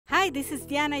Hi, this is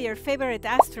Diana, your favorite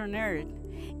Astro-Nerd,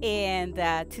 and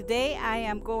today I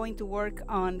am going to work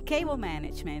on cable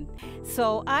management.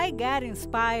 So I got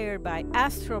inspired by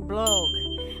Astroblog.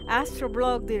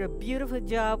 Astroblog did a beautiful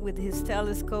job with his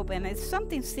telescope, and it's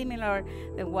something similar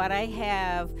to what I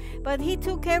have, but he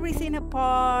took everything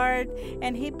apart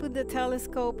and he put the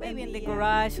telescope maybe in the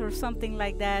garage or something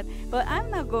like that. But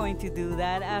I'm not going to do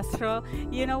that, Astro.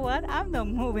 You know what? I'm not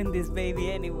moving this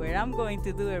baby anywhere. I'm going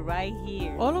to do it right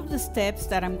here. All of the steps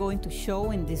that I'm going to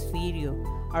show in this video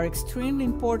are extremely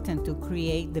important to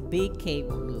create the big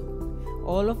cable loop.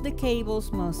 All of the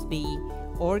cables must be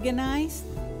organized,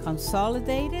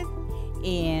 consolidated,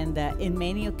 and in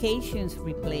many occasions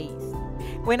replaced.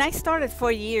 When I started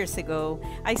 4 years ago,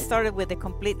 I started with a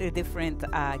completely different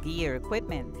gear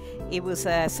equipment. It was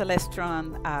a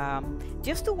Celestron,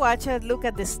 just to watch it, look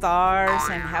at the stars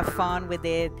and have fun with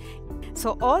it.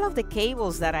 So all of the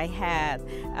cables that I had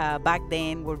back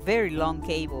then were very long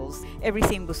cables.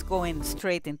 Everything was going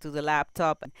straight into the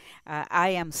laptop. I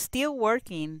am still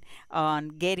working on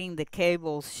getting the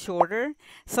cables shorter.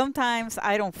 Sometimes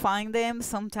I don't find them.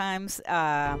 Sometimes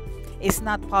it's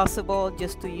not possible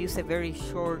just to use a very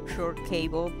short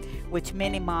cable, which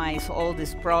minimize all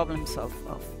these problems of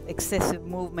excessive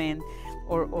movement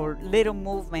or little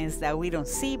movements that we don't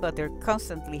see, but they're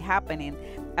constantly happening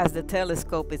as the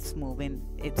telescope is moving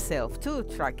itself too,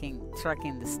 tracking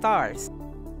the stars.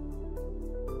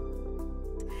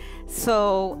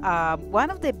 So one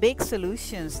of the big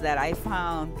solutions that I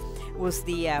found was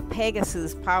the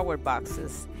Pegasus power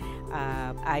boxes.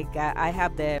 I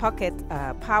have the pocket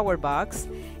power box,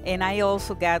 and I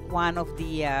also got one of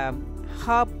the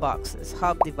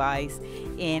hub device,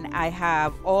 and I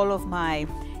have all of my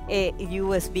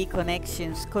USB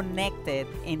connections connected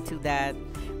into that,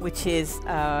 which is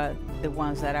the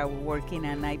ones that I was working,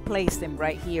 and I placed them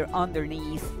right here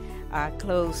underneath,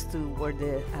 close to where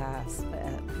the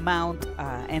mount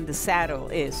and the saddle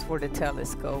is for the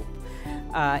telescope.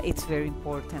 It's very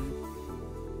important.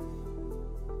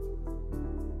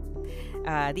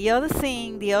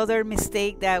 The other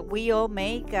mistake that we all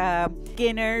make,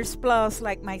 beginners plus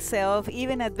like myself,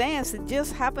 even advanced, it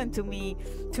just happened to me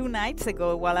 2 nights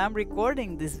ago while I'm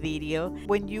recording this video.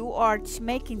 When you are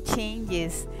making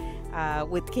changes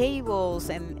with cables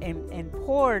and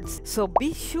ports, so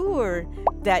be sure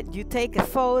that you take a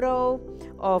photo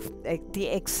of the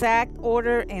exact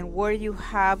order and where you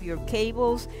have your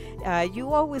cables.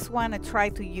 You always want to try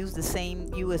to use the same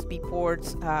USB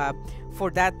ports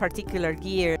for that particular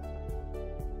gear.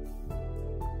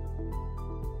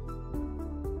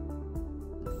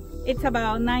 It's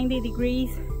about 90 degrees,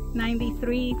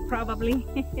 93 probably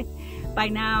by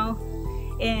now,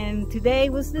 and today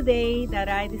was the day that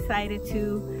I decided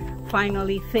to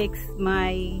finally fix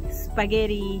my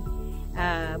spaghetti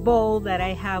bowl that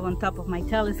I have on top of my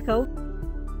telescope.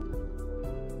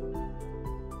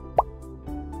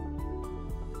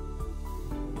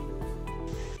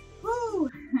 Woo!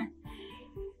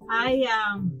 I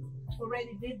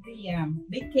already did the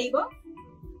big cable,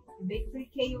 the big 3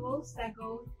 cables that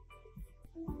go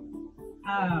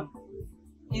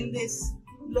in this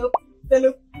loop,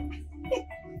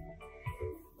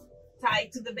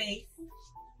 tied to the base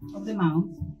of the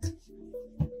mount.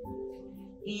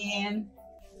 And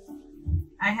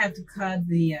I have to cut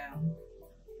the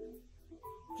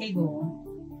cable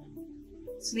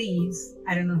sleeves.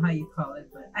 I don't know how you call it,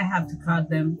 but I have to cut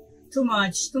them. Too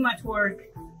much work.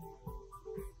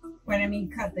 When I mean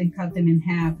cut them in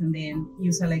half and then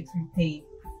use electric tape.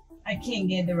 I can't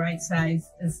get the right size.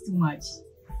 It's too much.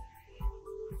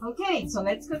 Okay, so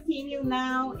let's continue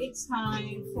now. It's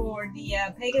time for the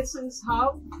Pegasus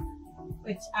hub,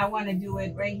 which I want to do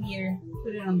it right here,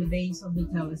 put it on the base of the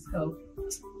telescope.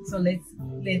 So let's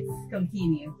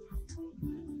continue.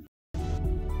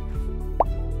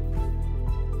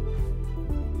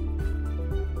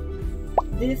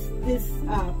 This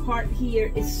part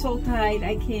here is so tight,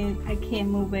 I can't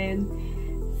move it.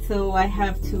 So I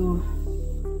have to,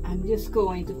 I'm just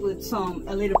going to put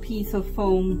a little piece of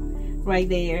foam right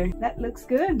there. That looks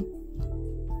good.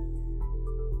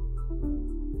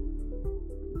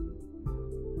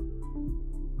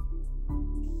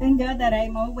 Thank God that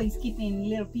I'm always keeping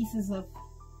little pieces of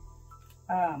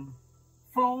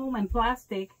foam and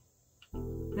plastic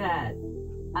that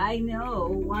I know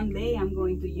one day I'm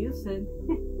going to use it.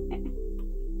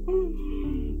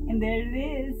 And there it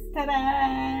is.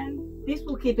 Ta-da! This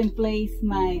will keep in place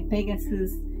my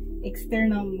Pegasus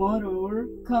external motor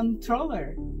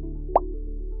controller.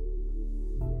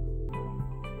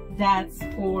 That's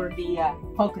for the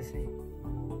focusing.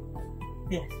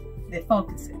 Yes, the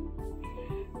focusing.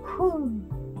 Whew,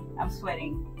 I'm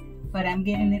sweating. but I'm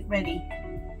getting it ready.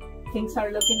 Things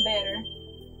are looking better.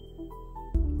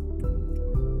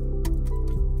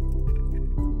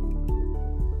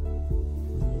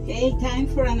 Okay, time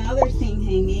for another thing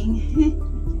hanging.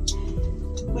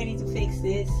 We need to fix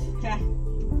this.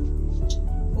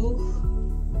 Ooh.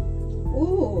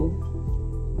 Ooh.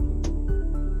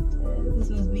 This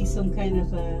must be some kind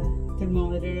of a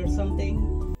thermometer or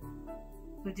something.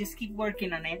 We'll just keep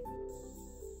working on it.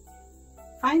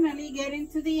 Finally getting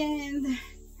to the end.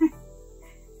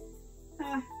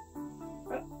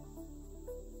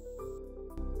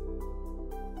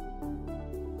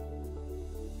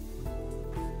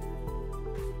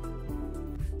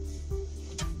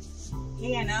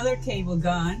 Okay, another cable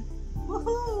gone.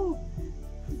 Woohoo!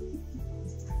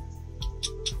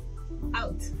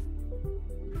 Out.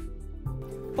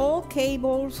 All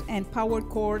cables and power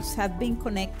cords have been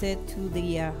connected to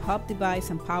the hub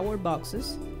device and power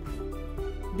boxes.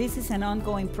 This is an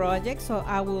ongoing project, so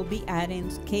I will be adding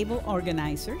cable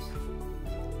organizers.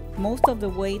 Most of the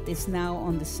weight is now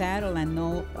on the saddle and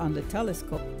not on the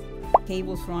telescope.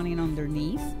 Cables running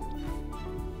underneath.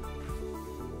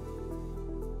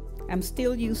 I'm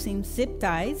still using zip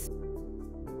ties,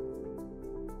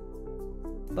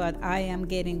 but I am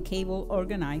getting cable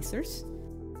organizers.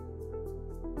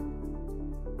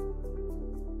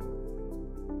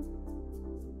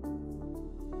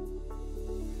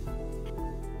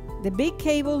 The big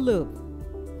cable loop.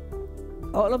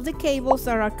 All of the cables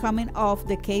that are coming off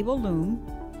the cable loom,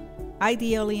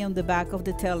 ideally on the back of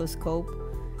the telescope.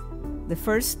 The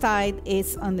first tie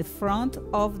is on the front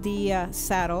of the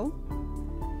saddle.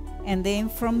 And then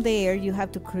from there you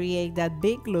have to create that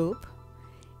big loop,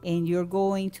 and you're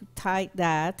going to tie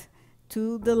that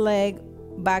to the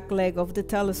back leg of the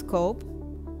telescope,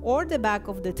 or the back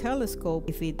of the telescope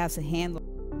if it has a handle.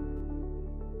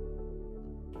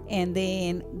 And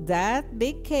then that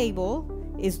big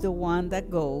cable is the one that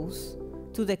goes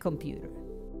to the computer.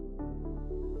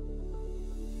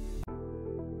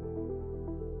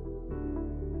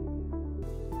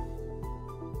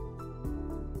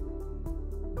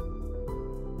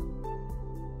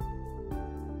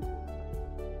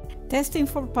 Testing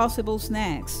for possible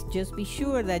snags. Just be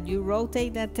sure that you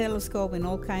rotate that telescope in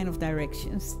all kinds of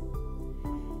directions.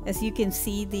 As you can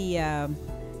see, the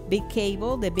big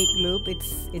cable, the big loop,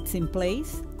 it's in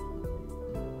place.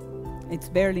 It's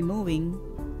barely moving.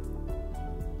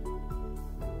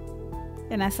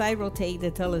 And as I rotate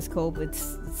the telescope, it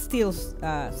still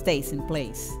stays in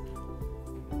place.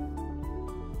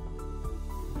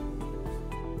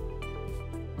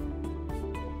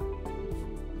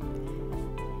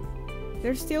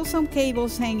 There's still some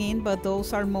cables hanging, but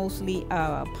those are mostly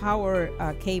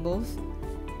power cables.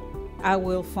 I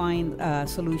will find a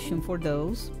solution for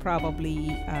those,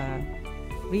 probably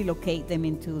relocate them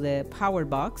into the power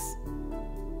box.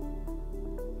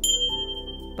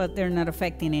 But they're not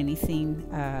affecting anything,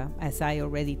 as I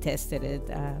already tested it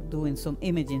doing some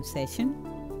imaging session.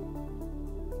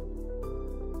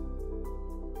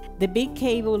 The big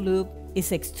cable loop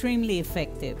is extremely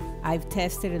effective. I've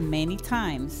tested it many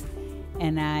times,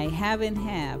 and I haven't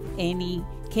had any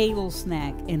cable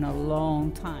snag in a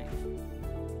long time.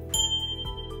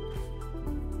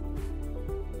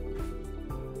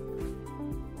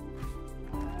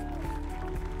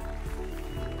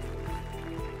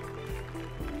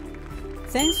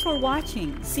 Thanks for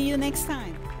watching. See you next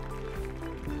time.